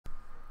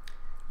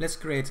Let's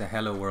create a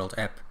Hello World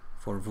app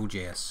for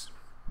vue.js.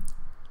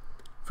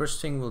 First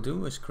thing we'll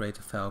do is create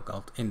a file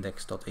called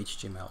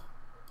index.html,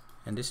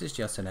 and this is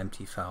just an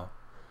empty file.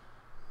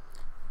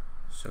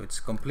 So it's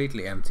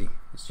completely empty,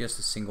 it's just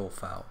a single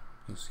file.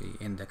 You'll see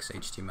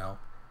index.html.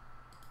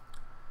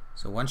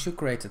 So once you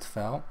create that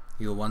file,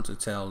 you'll want to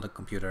tell the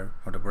computer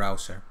or the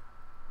browser,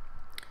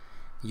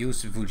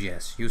 use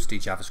vue.js, use the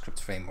JavaScript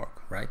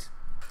framework, right?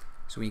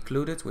 So we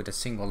include it with a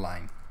single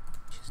line,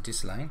 which is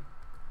this line.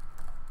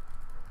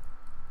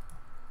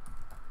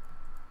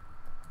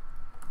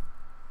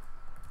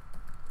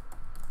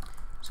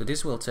 So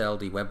this will tell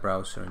the web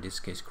browser, in this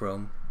case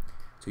Chrome,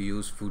 to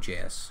use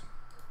vue.js.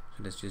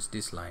 So that's just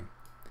this line.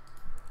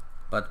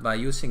 But by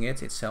using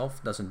it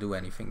itself doesn't do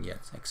anything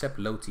yet, except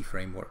load the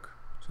framework.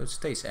 So it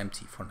stays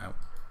empty for now.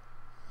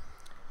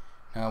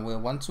 Now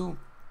we'll want to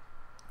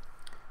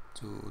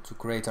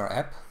create our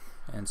app,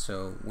 and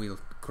so we'll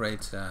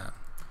create a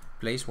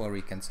place where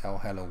we can tell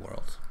hello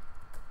world.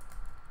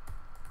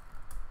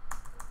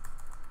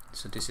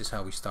 So this is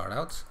how we start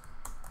out.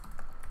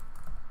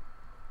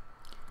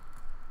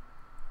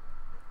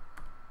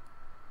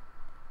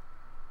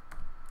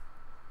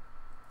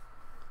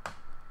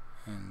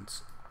 And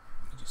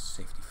we just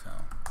save the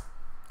file.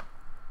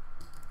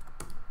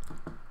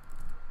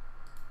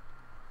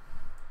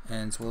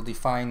 And we'll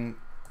define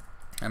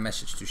a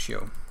message to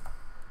show.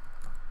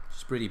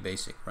 It's pretty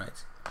basic,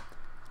 right?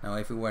 Now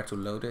if we were to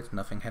load it,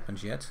 nothing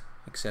happens yet,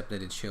 except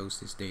that it shows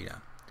this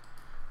data.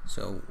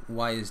 So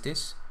why is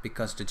this?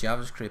 Because the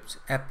JavaScript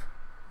app,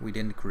 we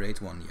didn't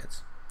create one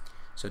yet.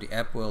 So the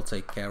app will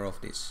take care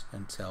of this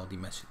and tell the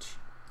message.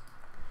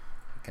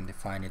 We can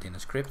define it in a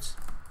script.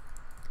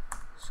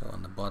 So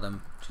on the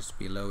bottom, just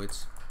below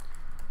it,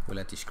 we'll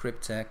add the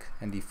script tag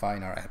and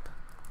define our app.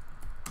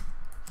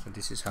 So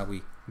this is how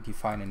we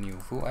define a new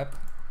Vue app.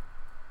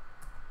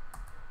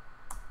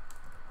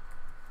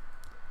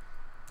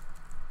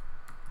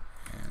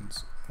 And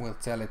we'll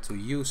tell it to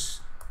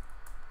use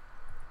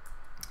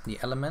the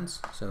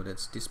elements, so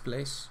that's this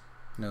place.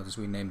 Notice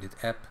we named it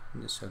app,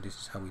 so this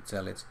is how we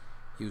tell it,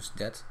 use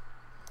that.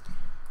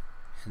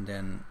 And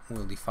then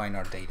we'll define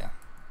our data.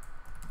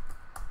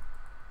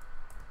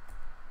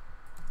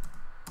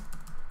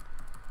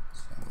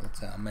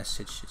 Our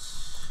message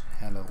is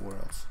hello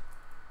world.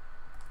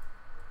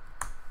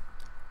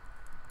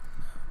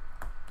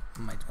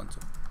 No, might want to.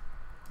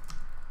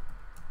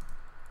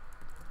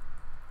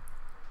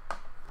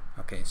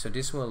 Okay, so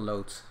this will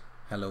load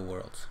hello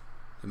world.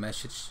 The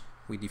message,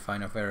 we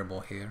define a variable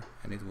here,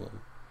 and it will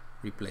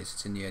replace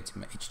it in the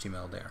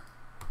HTML there.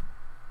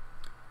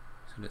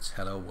 So that's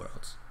hello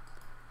world.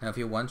 Now if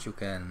you want, you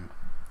can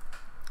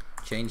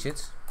change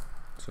it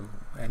to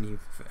any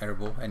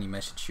variable, any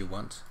message you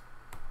want.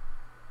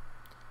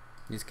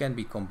 This can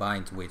be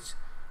combined with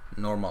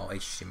normal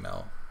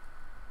HTML.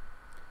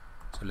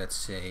 So let's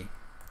say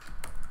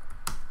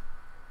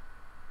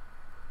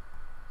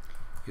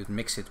you'd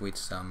mix it with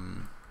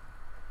some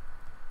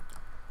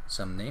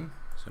name.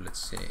 So let's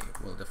say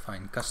we'll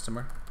define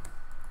customer.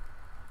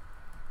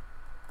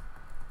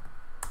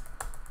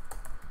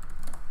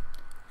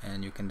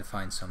 And you can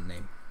define some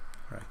name,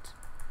 right?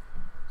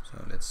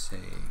 So let's say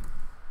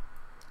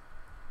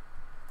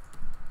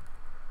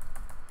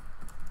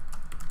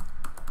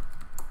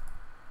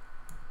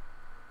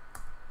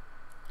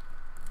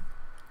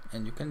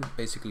and you can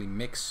basically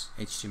mix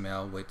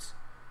HTML with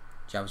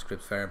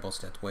JavaScript variables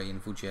that way in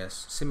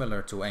vue.js,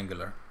 similar to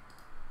Angular.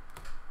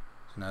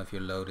 So now if you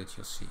load it,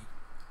 you'll see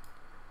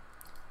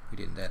we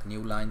didn't add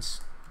new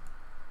lines,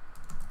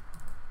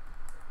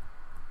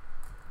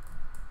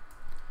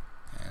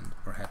 and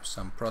perhaps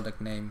some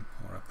product name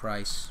or a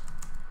price.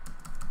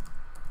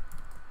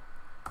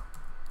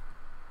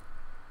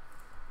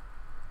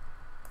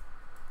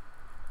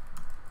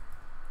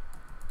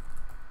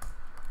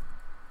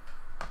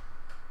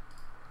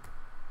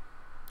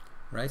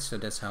 Right, so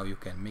that's how you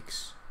can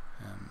mix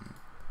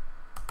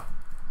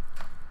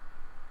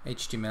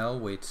HTML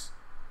with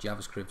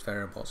JavaScript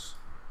variables.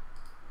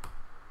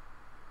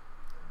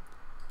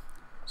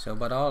 So,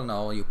 but all in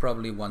all, you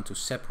probably want to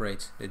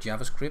separate the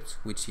JavaScript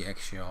with the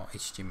actual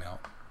HTML.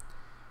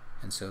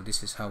 And so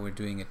this is how we're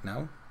doing it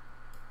now.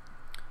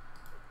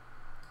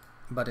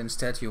 But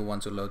instead you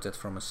want to load that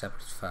from a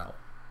separate file.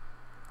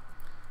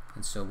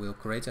 And so we'll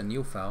create a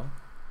new file.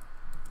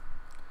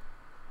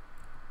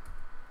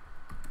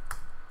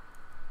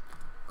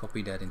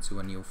 Copy that into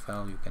a new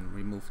file. You can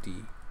remove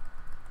the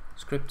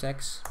script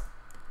tags.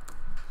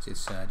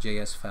 It's a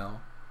JS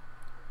file,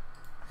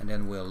 and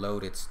then we'll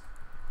load it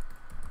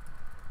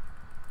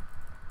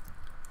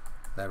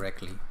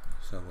directly.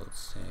 So we'll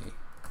say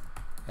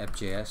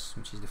app.js,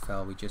 which is the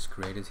file we just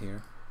created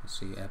here. We'll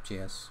see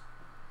app.js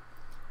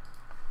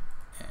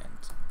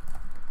and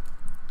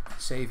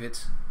save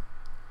it.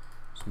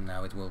 So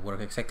now it will work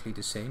exactly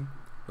the same,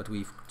 but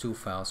we've two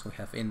files. We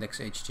have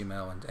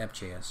index.html and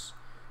app.js.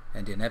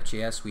 And in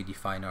app.js we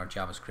define our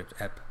JavaScript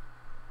app.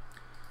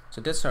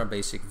 So that's our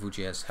basic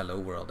vue.js hello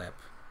world app.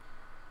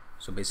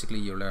 So basically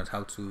you learned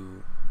how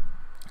to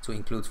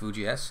include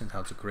vue.js and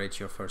how to create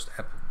your first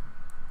app.